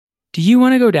Do you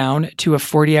want to go down to a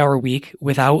 40-hour week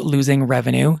without losing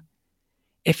revenue?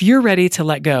 If you're ready to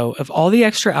let go of all the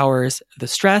extra hours, the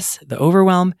stress, the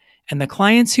overwhelm, and the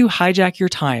clients who hijack your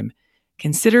time,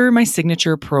 consider my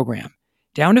signature program,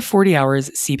 Down to 40 Hours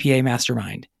CPA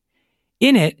Mastermind.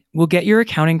 In it, we'll get your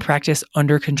accounting practice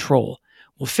under control.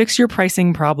 We'll fix your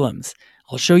pricing problems.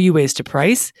 I'll show you ways to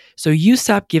price so you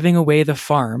stop giving away the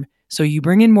farm so you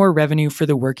bring in more revenue for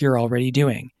the work you're already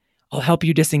doing. I'll help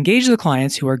you disengage the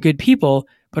clients who are good people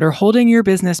but are holding your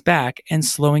business back and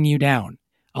slowing you down.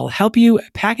 I'll help you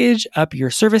package up your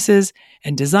services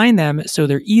and design them so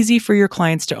they're easy for your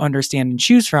clients to understand and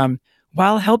choose from,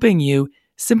 while helping you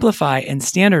simplify and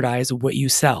standardize what you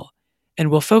sell.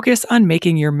 And we'll focus on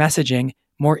making your messaging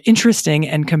more interesting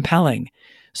and compelling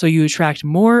so you attract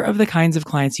more of the kinds of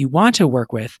clients you want to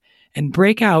work with and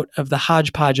break out of the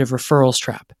hodgepodge of referrals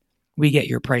trap. We get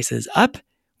your prices up,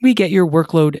 we get your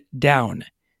workload down.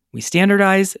 We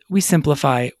standardize, we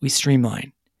simplify, we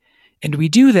streamline. And we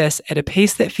do this at a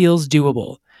pace that feels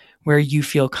doable, where you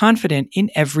feel confident in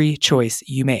every choice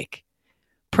you make.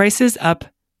 Prices up,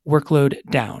 workload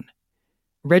down.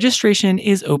 Registration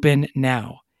is open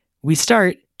now. We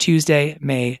start Tuesday,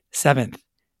 May 7th.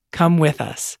 Come with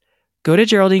us. Go to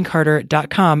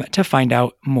GeraldineCarter.com to find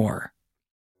out more.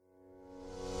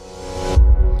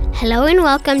 Hello and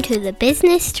welcome to the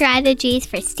Business Strategies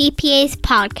for CPAs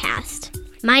podcast.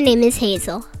 My name is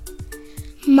Hazel.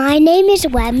 My name is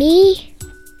Remy.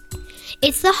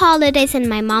 It's the holidays and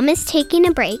my mom is taking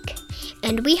a break,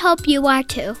 and we hope you are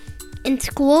too. In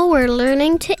school, we're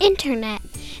learning to internet,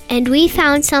 and we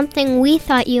found something we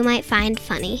thought you might find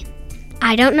funny.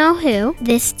 I don't know who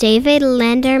this David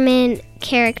Lenderman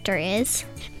character is,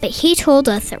 but he told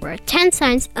us there were 10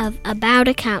 signs of a bad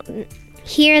accountant.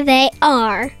 Here they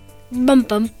are. Bum,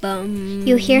 bum, bum.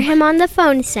 You hear him on the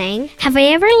phone saying, "Have I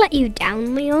ever let you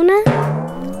down,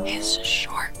 Leona?" His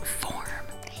short form.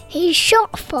 His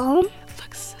short form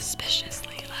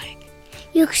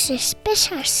Looks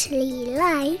suspiciously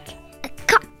like a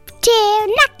cocktail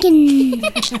napkin.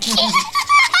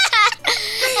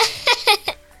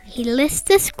 He lists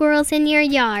the squirrels in your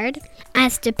yard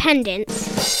as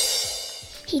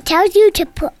dependents. He tells you to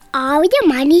put all your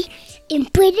money in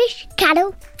British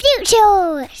cattle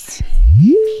futures.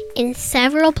 In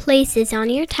several places on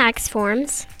your tax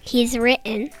forms, he's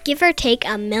written, give or take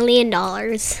 $1 million.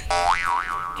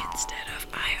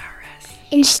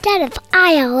 Instead of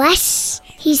IRS,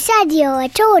 he said you're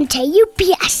returned to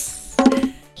UPS.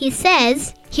 He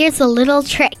says, here's a little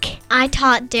trick. I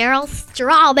taught Daryl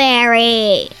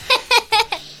Strawberry.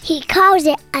 He calls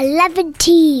it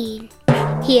 11-teen.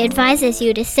 He advises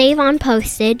you to save on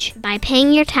postage by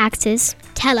paying your taxes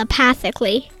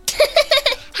telepathically.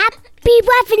 Happy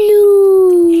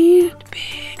revenue.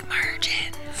 Big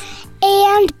margins.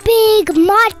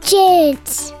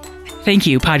 Thank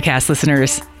you, podcast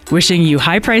listeners. Wishing you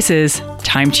high prices,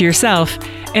 time to yourself,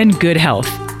 and good health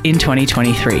in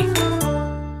 2023.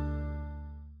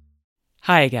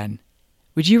 Hi again.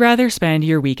 Would you rather spend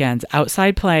your weekends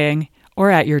outside playing or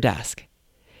at your desk?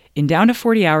 In Down to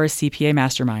 40 Hours CPA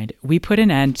Mastermind, we put an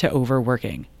end to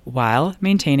overworking while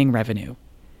maintaining revenue.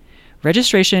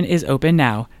 Registration is open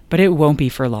now, but it won't be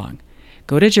for long.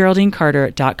 Go to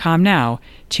GeraldineCarter.com now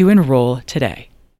to enroll today.